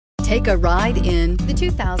Take a ride in the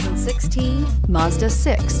 2016 Mazda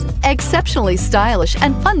 6. Exceptionally stylish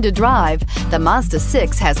and fun to drive, the Mazda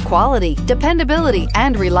 6 has quality, dependability,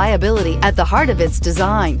 and reliability at the heart of its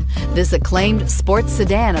design. This acclaimed sports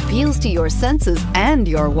sedan appeals to your senses and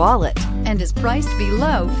your wallet and is priced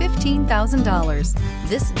below $15,000.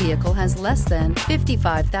 This vehicle has less than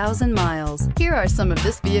 55,000 miles. Here are some of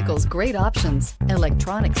this vehicle's great options: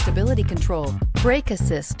 electronic stability control, brake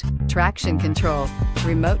assist, traction control,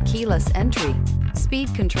 remote keyless entry,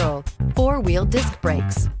 speed control, four-wheel disc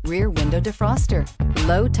brakes, rear window defroster,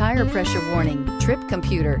 low tire pressure warning, trip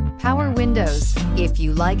computer, power windows. If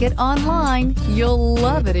you like it online, you'll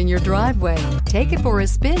love it in your driveway. Take it for a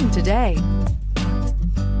spin today.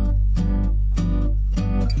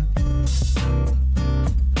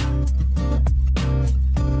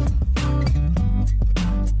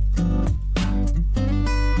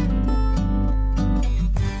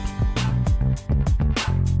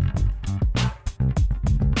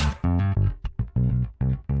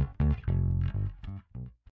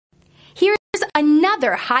 Here's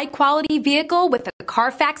another high-quality vehicle with a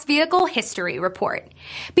Carfax Vehicle History Report.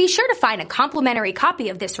 Be sure to find a complimentary copy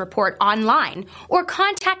of this report online or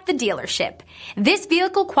contact the dealership. This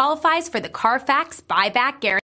vehicle qualifies for the Carfax Buyback Guarantee.